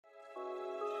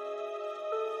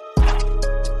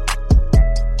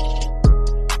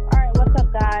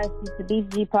guys. It's the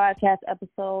BCG Podcast,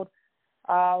 episode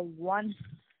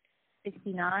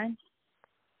 169.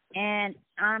 And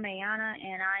I'm Ayana,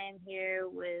 and I am here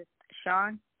with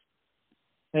Sean.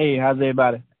 Hey, how's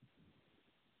everybody?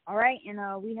 All right,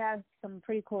 and we have some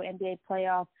pretty cool NBA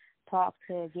playoff talk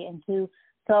to get into.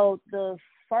 So the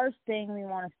first thing we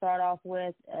want to start off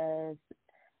with is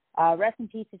rest in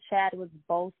peace to Chadwick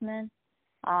Boseman.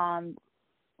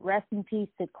 Rest in peace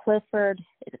to Clifford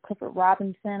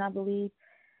Robinson, I believe,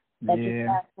 that just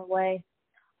passed away.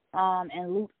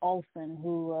 And Luke Olson,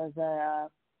 who was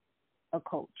a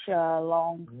coach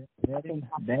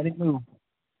Daddy move.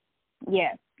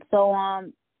 Yeah. So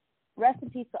rest in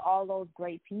peace to all those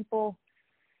great people.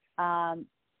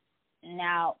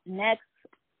 Now, next,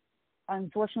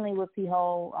 unfortunately, with the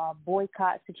whole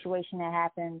boycott situation that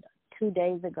happened 2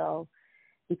 days ago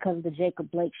because of the Jacob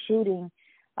Blake shooting,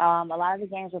 a lot of the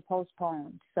games were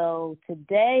postponed. So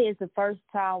today is the first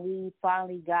time we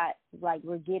finally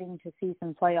we're getting to see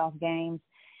some playoff games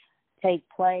take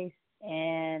place,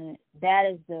 and that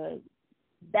is a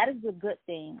good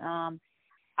thing. I'm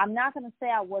not going to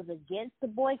say I was against the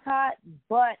boycott,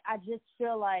 but I just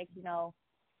feel like,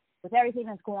 with everything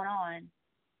that's going on,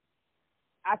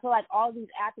 I feel like all these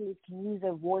athletes can use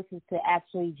their voices to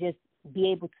actually just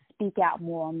be able to speak out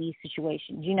more on these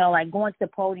situations. Like going to the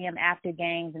podium after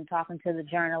games and talking to the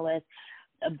journalists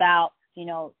about,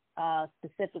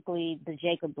 specifically the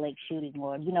Jacob Blake shooting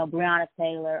or, Breonna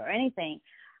Taylor or anything.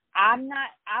 I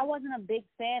wasn't a big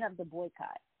fan of the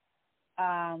boycott.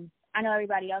 I know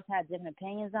everybody else had different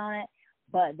opinions on it,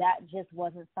 but that just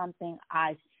wasn't something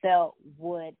I felt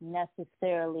would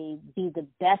necessarily be the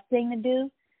best thing to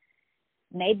do.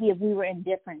 Maybe if we were in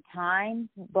different times,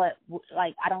 but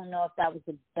I don't know if that was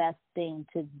the best thing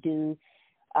to do.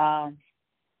 And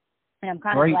I'm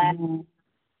kind of glad.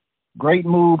 Great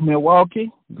move,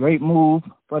 Milwaukee. Great move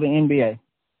for the NBA.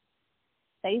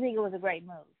 So you think it was a great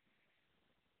move?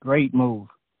 Great move.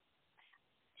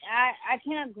 I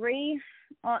can agree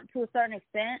to a certain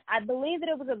extent. I believe that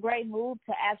it was a great move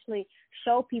to actually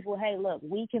show people, hey, look,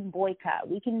 we can boycott.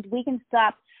 We can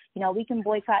stop. We can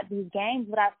boycott these games.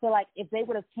 But I feel like if they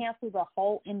would have canceled the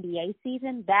whole NBA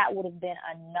season, that would have been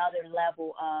another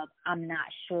level of I'm not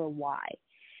sure why.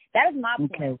 That is my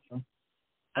point. Okay.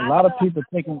 A lot of people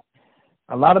taking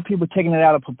it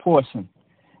out of proportion.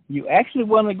 You actually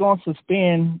wasn't going to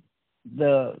suspend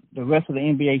the rest of the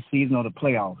NBA season or the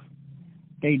playoffs.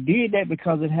 They did that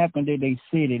because it happened at their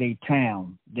city, their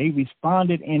town. They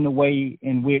responded in the way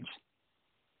in which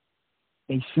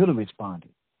they should have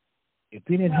responded. If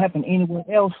it had happened anywhere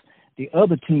else, the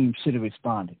other team should have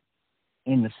responded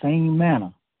in the same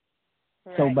manner.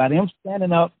 Right. So by them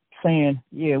standing up saying,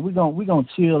 yeah, we're gonna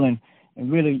chill and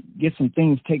really get some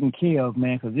things taken care of,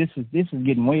 man, because this is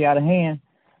getting way out of hand,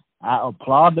 I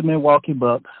applaud the Milwaukee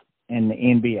Bucks and the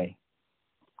NBA.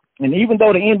 And even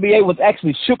though the NBA was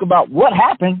actually shook about what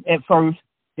happened at first,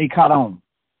 they caught on.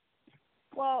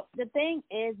 Well, the thing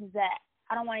is that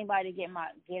I don't want anybody to get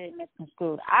it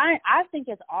misconstrued. I think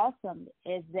it's awesome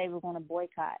if they were going to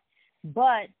boycott,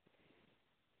 but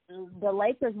the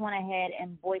Lakers went ahead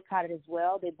and boycotted as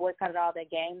well. They boycotted all their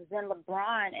games. Then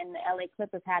LeBron and the LA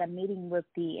Clippers had a meeting with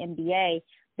the NBA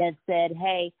that said,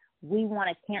 hey, we want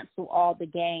to cancel all the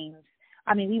games.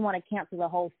 We want to cancel the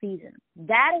whole season.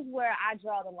 That is where I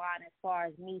draw the line as far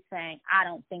as me saying I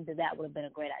don't think that would have been a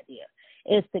great idea,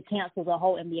 is to cancel the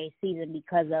whole NBA season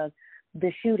because of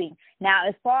the shooting. Now,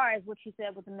 as far as what you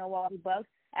said with the Milwaukee Bucks,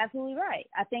 absolutely right.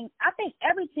 I think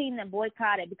every team that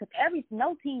boycotted, because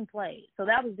no team played, so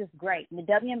that was just great. And the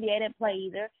WNBA didn't play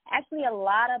either. Actually, a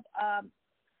lot of.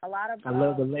 I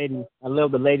love the ladies. I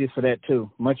love the ladies for that too.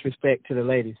 Much respect to the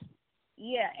ladies.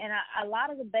 Yeah, and a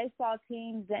lot of the baseball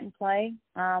teams didn't play.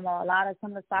 Some of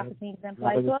the soccer teams didn't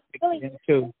play. So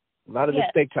too. A lot of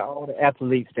respect to all the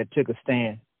athletes that took a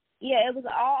stand. Yeah, it was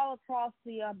all across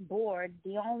the board.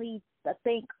 The only, I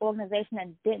think, organization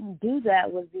that didn't do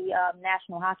that was the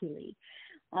National Hockey League,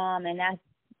 and that's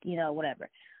whatever.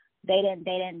 They didn't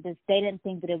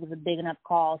think that it was a big enough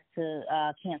cause to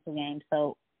cancel games.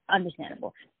 So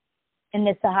understandable. And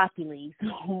it's the hockey league. So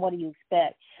what do you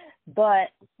expect? But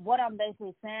what I'm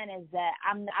basically saying is that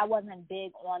I wasn't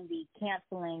big on the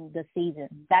canceling the season.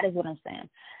 That is what I'm saying.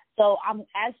 So I'm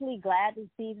actually glad the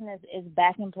season is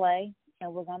back in play,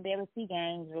 and we're going to be able to see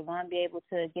games. We're going to be able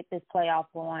to get this playoff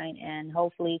going, and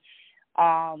hopefully, we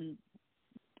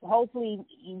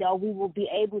will be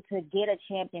able to get a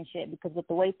championship, because with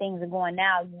the way things are going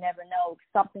now, you never know.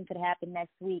 Something could happen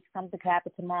next week. Something could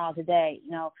happen tomorrow, today,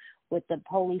 with the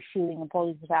police shooting and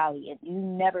police brutality. You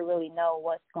never really know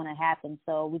what's going to happen.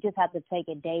 So we just have to take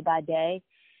it day by day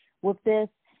with this.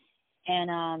 And,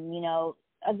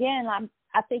 again,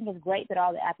 I think it's great that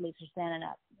all the athletes are standing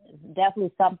up. It's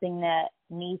definitely something that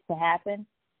needs to happen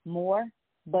more.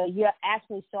 But you're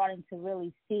actually starting to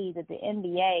really see that the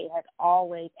NBA has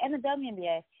always, and the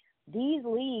WNBA, these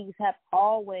leagues have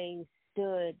always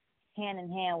stood hand in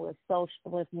hand with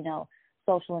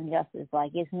social injustice.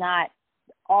 Like, it's not,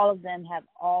 all of them have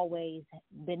always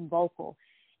been vocal.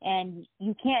 And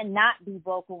you can't not be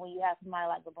vocal when you have somebody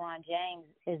like LeBron James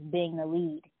is being the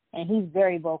lead. And he's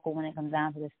very vocal when it comes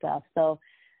down to this stuff. So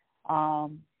shout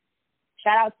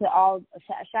out to all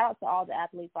the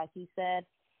athletes, like you said.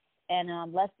 And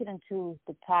let's get into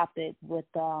the topic with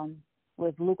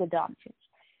Luka Doncic.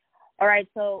 All right,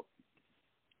 so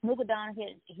Luka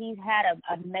Doncic, he's had an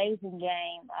amazing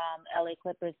game, LA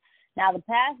Clippers. Now, the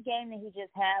past game that he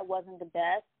just had wasn't the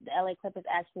best. The LA Clippers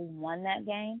actually won that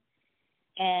game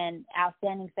in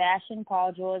outstanding fashion.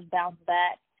 Paul George bounced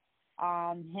back.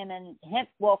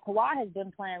 Kawhi has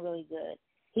been playing really good.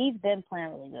 He's been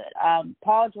playing really good.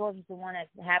 Paul George is the one that's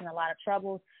having a lot of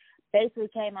troubles. Basically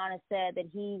came on and said that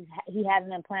he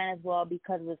hasn't been playing as well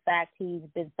because of the fact he's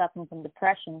been suffering from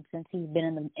depression since he's been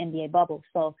in the NBA bubble.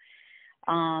 So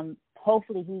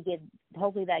hopefully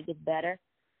that gets better.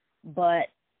 But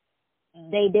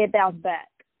they did bounce back.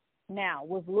 Now,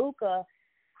 with Luka,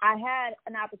 I had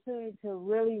an opportunity to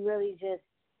really, really just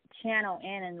channel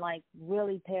in and, like,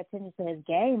 really pay attention to his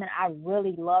game, and I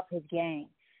really love his game.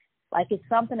 Like, it's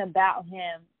something about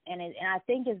him, and I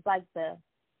think it's like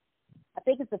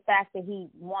it's the fact that he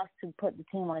wants to put the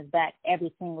team on his back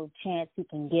every single chance he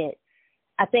can get.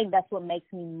 I think that's what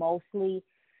makes me mostly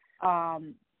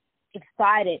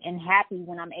excited and happy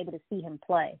when I'm able to see him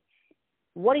play.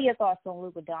 What are your thoughts on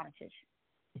Luka Doncic?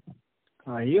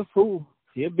 He's a fool.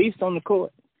 He's a beast on the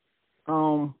court.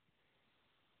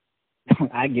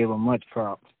 I give him much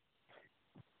props.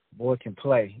 Boy can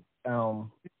play, and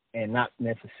not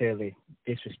necessarily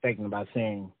disrespecting by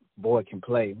saying boy can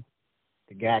play.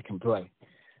 The guy can play.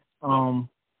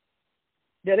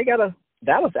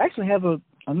 Dallas actually has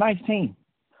a nice team.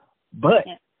 But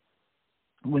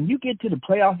when you get to the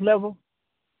playoff level,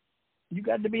 you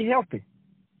got to be healthy.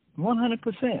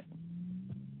 100%.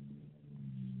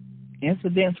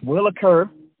 Incidents will occur.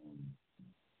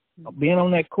 Being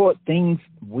on that court, things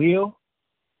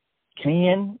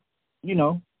can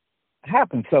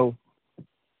happen. So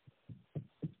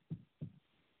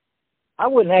I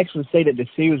wouldn't actually say that the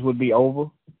series would be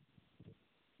over,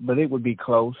 but it would be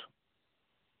close.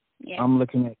 Yeah. I'm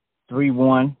looking at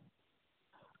 3-1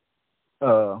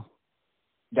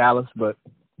 Dallas, but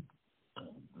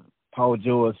Paul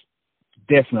George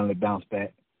definitely bounced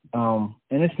back. And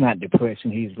it's not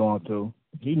depression he's going through.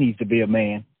 He needs to be a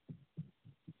man.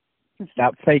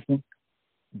 Stop faking.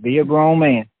 Be a grown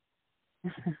man.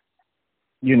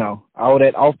 All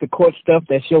that off the court stuff,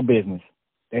 that's your business.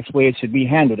 That's where it should be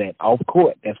handled at, off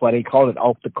court. That's why they call it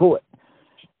off the court.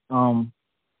 When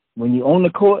you're on the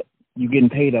court, you're getting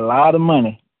paid a lot of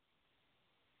money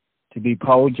to be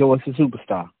Paul George, the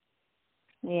superstar.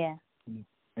 Yeah.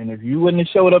 And if you wouldn't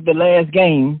have showed up the last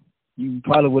game, you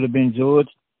probably would have been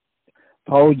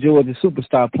Paul George, the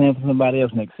superstar, playing for somebody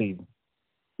else next season.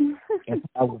 That's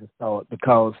how I would have thought,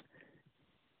 because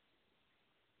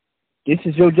this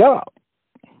is your job.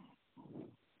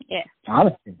 Yeah.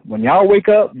 Honestly, when y'all wake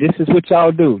up, this is what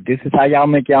y'all do. This is how y'all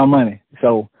make y'all money.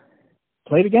 So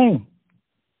play the game.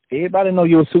 Everybody know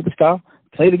you're a superstar.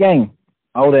 Play the game.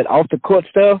 All that off the court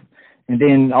stuff, and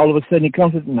then all of a sudden he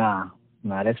comes with, nah,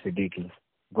 that's ridiculous.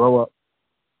 Grow up.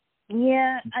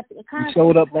 Yeah, you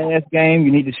showed up last game.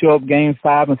 You need to show up game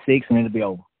 5 and 6, and it'll be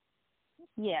over.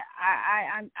 Yeah,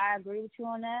 I agree with you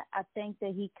on that. I think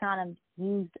that he kind of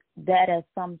used that as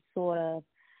some sort of.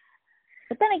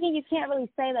 But then again, you can't really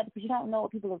say that because you don't know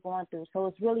what people are going through. So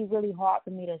it's really, really hard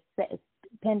for me to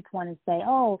pinpoint and say,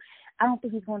 oh, I don't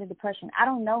think he's going to depression. I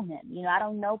don't know him. I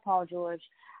don't know Paul George.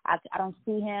 I don't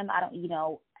see him.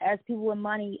 There's people with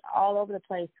money all over the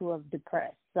place who are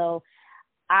depressed. So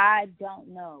I don't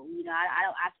know.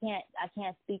 I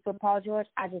can't speak for Paul George.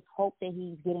 I just hope that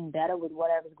he's getting better with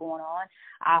whatever's going on.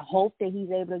 I hope that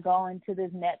he's able to go into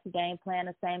this next game plan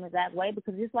the same exact way,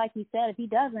 because just like you said, if he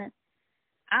doesn't,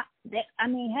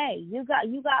 hey, you got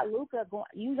Luka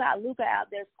out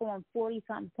there scoring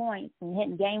 40-something points and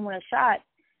hitting game-winner shots.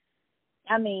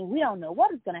 I mean, we don't know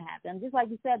what is going to happen. Just like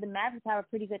you said, the Mavericks have a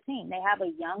pretty good team. They have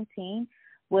a young team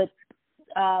with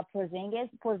Porzingis.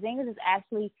 Porzingis is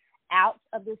actually out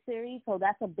of the series, so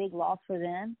that's a big loss for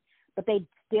them. But they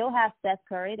still have Steph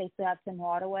Curry. They still have Tim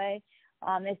Hardaway.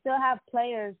 They still have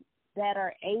players that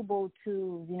are able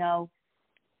to,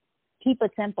 keep a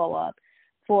tempo up.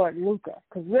 for Luka,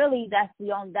 because really that's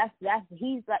the only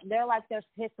he's like they're like his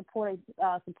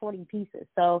supporting pieces.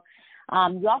 So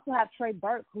you also have Trey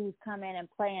Burke, who's come in and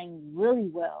playing really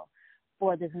well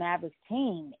for this Mavericks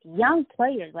team. Young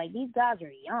players, like these guys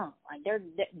are young. Like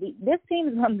this team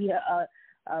is going to be a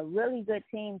really good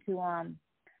team to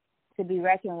be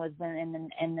reckoned with in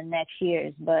the next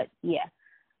years. But yeah,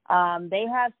 they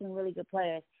have some really good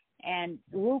players, and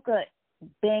Luka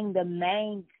being the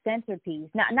main centerpiece.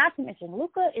 Not to mention,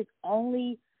 Luka is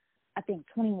only, I think,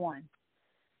 21.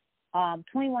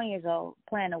 21 years old,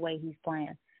 playing the way he's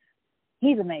playing.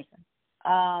 He's amazing.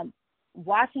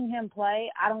 Watching him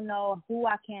play, I don't know who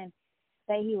I can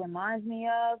say he reminds me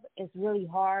of. It's really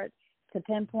hard to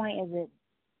pinpoint. Did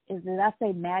I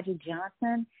say Magic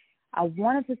Johnson? I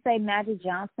wanted to say Magic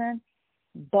Johnson,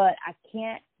 but I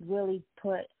can't really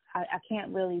I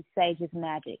can't really say just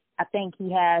Magic. I think he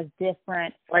has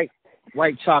different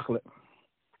white chocolate.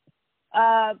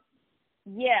 Yeah.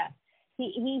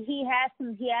 He has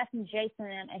some Jason,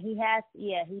 and he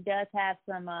does have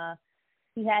some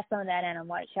he has some of that in him,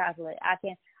 white chocolate. I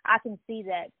can see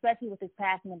that, especially with his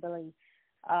passing ability.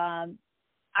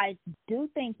 I do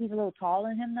think he's a little taller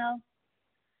than him though.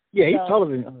 Yeah, he's taller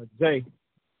than Jay.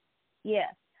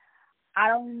 Yeah. I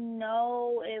don't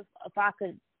know if I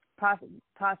could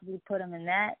possibly put him in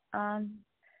that,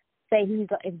 say he's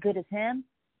as good as him,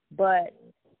 but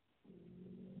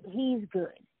he's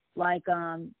good. Like,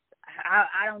 I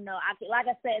don't know. Like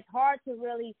I said, it's hard to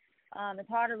really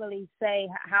say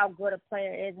how good a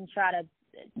player is and try to,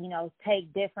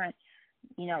 take different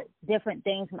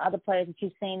things from other players that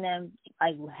you've seen them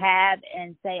like have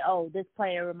and say, oh, this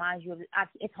player reminds you of.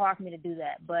 It's hard for me to do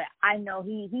that, but I know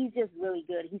he's just really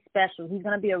good. He's special. He's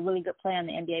going to be a really good player in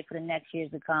the NBA for the next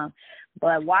years to come.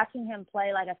 But watching him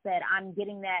play, like I said, I'm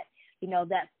getting that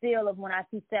that feel of when I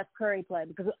see Steph Curry play,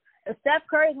 because if Steph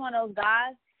Curry is one of those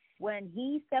guys, when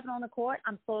he's stepping on the court,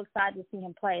 I'm so excited to see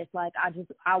him play. It's like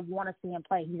I want to see him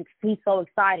play. He's so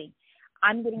exciting.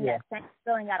 I'm getting that same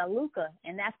feeling out of Luka,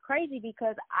 and that's crazy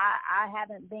because I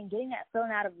haven't been getting that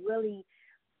feeling out of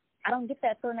I don't get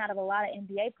that feeling out of a lot of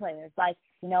NBA players. Like,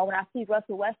 when I see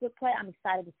Russell Westbrook play, I'm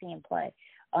excited to see him play.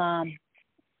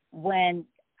 When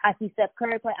I see Steph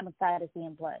Curry play, I'm excited to see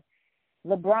him play.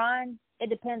 LeBron, it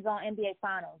depends on NBA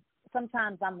Finals.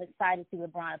 Sometimes I'm excited to see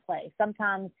LeBron play.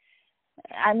 Sometimes,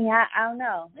 I don't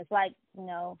know. It's like,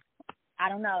 I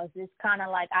don't know. It's just kind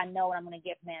of like I know what I'm going to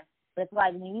get from him. But it's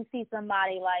like when you see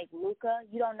somebody like Luka,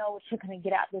 you don't know what you're going to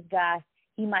get out of this guy.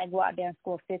 He might go out there and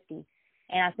score 50.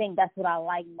 And I think that's what I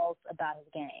like most about his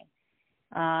game.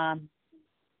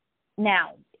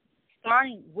 Now,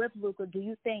 starting with Luka, do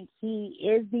you think he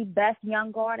is the best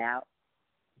young guard out?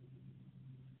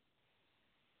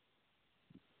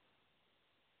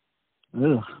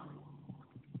 Ugh.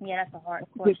 Yeah, that's a hard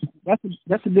question.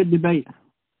 That's a good debate.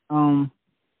 Honestly,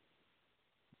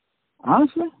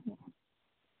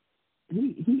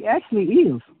 he actually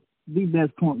is the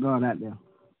best point guard out there.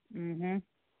 Mhm.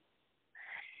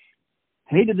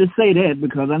 Hated to say that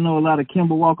because I know a lot of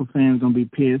Kemba Walker fans gonna be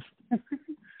pissed.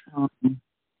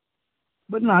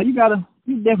 But no, you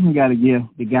definitely gotta give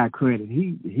the guy credit.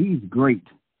 He's great.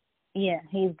 Yeah,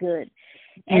 he's good.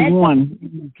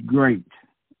 He's great.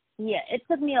 Yeah, it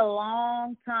took me a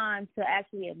long time to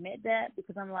actually admit that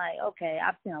because I'm like, okay,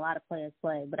 I've seen a lot of players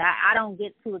play, but I don't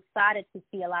get too excited to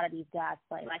see a lot of these guys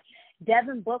play. Like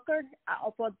Devin Booker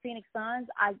for the Phoenix Suns,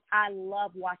 I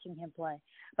love watching him play,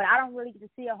 but I don't really get to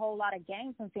see a whole lot of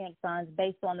games from Phoenix Suns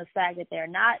based on the fact that they're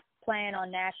not playing on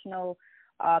national.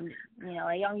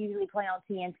 They don't usually play on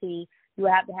TNT. You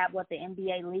have to have the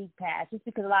NBA League Pass, just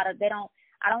because they don't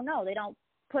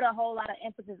put a whole lot of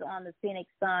emphasis on the Phoenix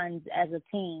Suns as a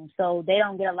team, so they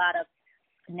don't get a lot of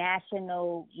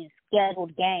national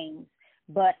scheduled games.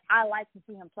 But I like to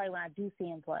see him play when I do see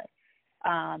him play.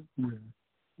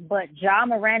 But Ja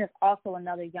Morant is also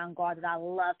another young guard that I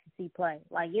love to see play.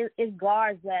 Like it's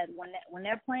guards that when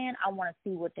they're playing, I want to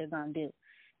see what they're gonna do,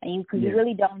 and because you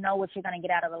really don't know what you're gonna get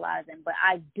out of a lot of them. But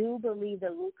I do believe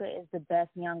that Luka is the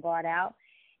best young guard out.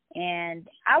 And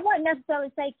I wouldn't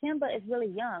necessarily say Kemba is really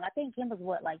young. I think Kemba's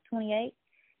 28?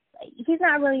 He's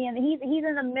not really he's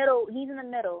in the middle. He's in the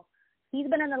middle. He's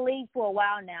been in the league for a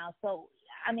while now. So,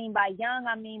 by young,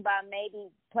 by maybe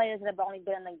players that have only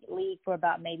been in the league for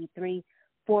about maybe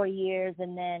 3-4 years.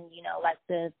 And then, like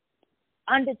the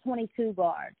under 22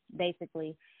 guards,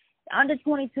 basically. Under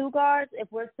 22 guards, if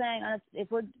we're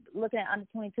looking at under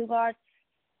 22 guards,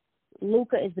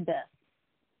 Luka is the best.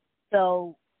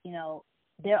 So,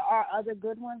 there are other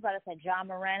good ones. Like I said, Ja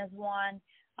Morant is one.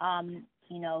 I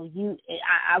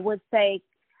would say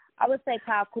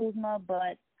Kyle Kuzma,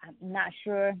 but I'm not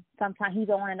sure. Sometimes he's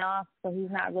on and off, so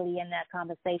he's not really in that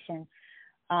conversation.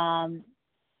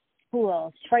 Who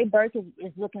else? Trey Burke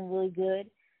is looking really good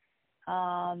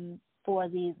for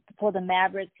the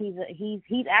Mavericks.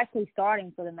 He's actually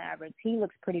starting for the Mavericks. He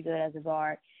looks pretty good as a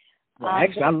guard. Well,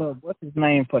 actually, I love what's his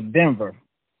name for Denver.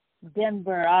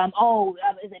 Denver.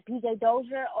 Is it PJ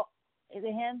Dozier? Or is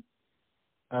it him?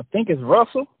 I think it's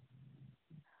Russell.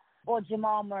 Or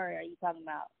Jamal Murray? Are you talking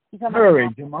about? Murray,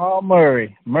 Jamal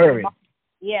Murray.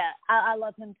 Yeah, I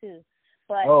love him too.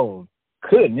 But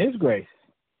goodness gracious.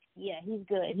 Yeah, he's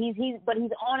good. But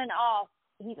he's on and off.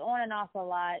 He's on and off a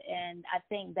lot, and I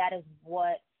think that is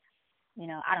what,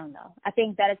 I don't know. I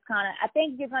think that is I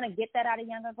think you're gonna get that out of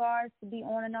younger guards to be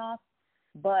on and off,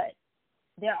 but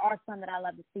there are some that I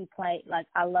love to see play. Like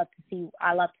I love to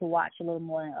watch a little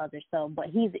more than others. So, but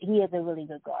he is a really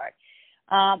good guard.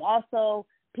 Also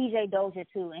PJ Dozier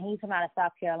too, and he's from out of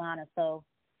South Carolina, so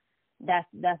that's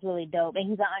really dope. And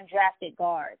he's an undrafted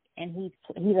guard, and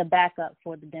he's a backup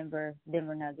for the Denver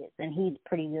Nuggets, and he's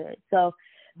pretty good. So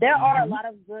there are a lot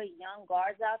of good young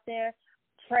guards out there.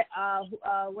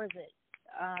 What is it?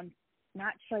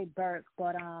 Not Trey Burke,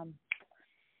 but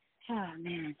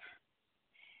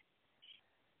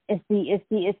it's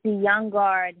the young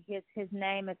guard. His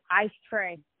name is Ice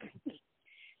Trey.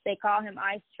 They call him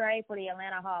Ice Trey for the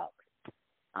Atlanta Hawks.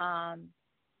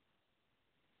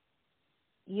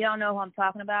 You don't know who I'm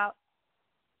talking about?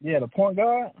 Yeah, the point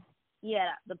guard?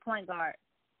 Yeah, the point guard.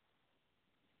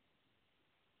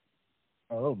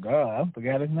 Oh, God, I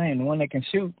forgot his name. The one that can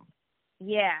shoot.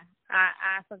 Yeah,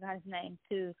 I forgot his name,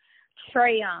 too.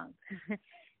 Trae Young.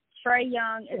 Trae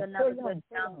Young is another good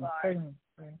young guard.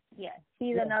 Yes,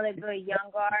 he's another good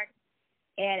young guard.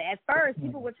 And at first,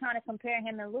 people were trying to compare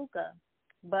him to Luka.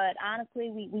 But honestly,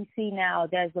 we see now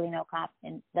there's really no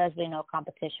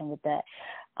competition with that.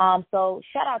 So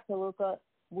shout out to Luka.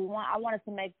 I wanted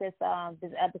to make this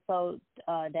episode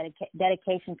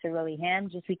dedication to really him,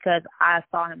 just because I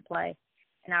saw him play,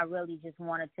 and I really just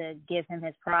wanted to give him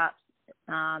his props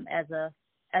as a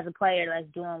player that's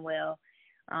doing well.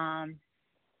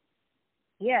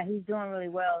 Yeah, he's doing really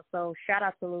well. So shout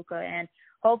out to Luka, and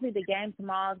hopefully the game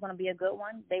tomorrow is going to be a good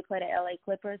one. They play the LA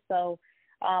Clippers, so.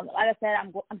 Like I said,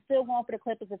 I'm still going for the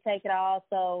Clippers to take it all.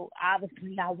 So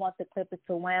obviously, I want the Clippers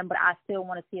to win, but I still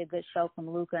want to see a good show from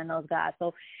Luka and those guys.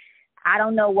 So I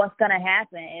don't know what's gonna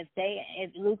happen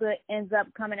if Luka ends up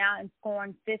coming out and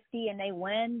scoring 50 and they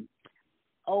win.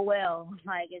 Oh well,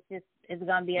 like it's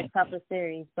gonna be a tougher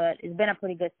series, but it's been a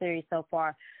pretty good series so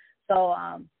far. So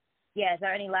is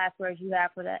there any last words you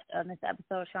have for that on this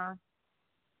episode, Sean?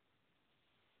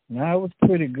 No, it was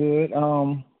pretty good.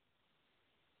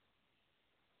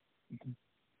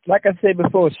 Like I said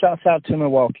before, shouts out to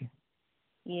Milwaukee.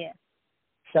 Yeah.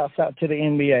 Shouts out to the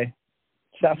NBA.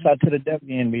 Shouts out to the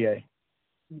WNBA.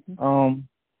 I'm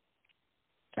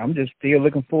just still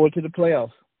looking forward to the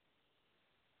playoffs.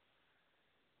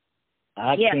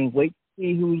 I can't wait to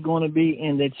see who's going to be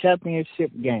in the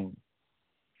championship game.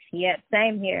 Yeah,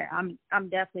 same here. I'm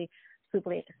definitely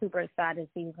super excited to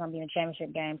see who's going to be in the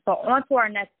championship game. So on to our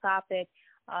next topic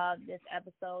of this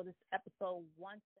episode. This episode 1.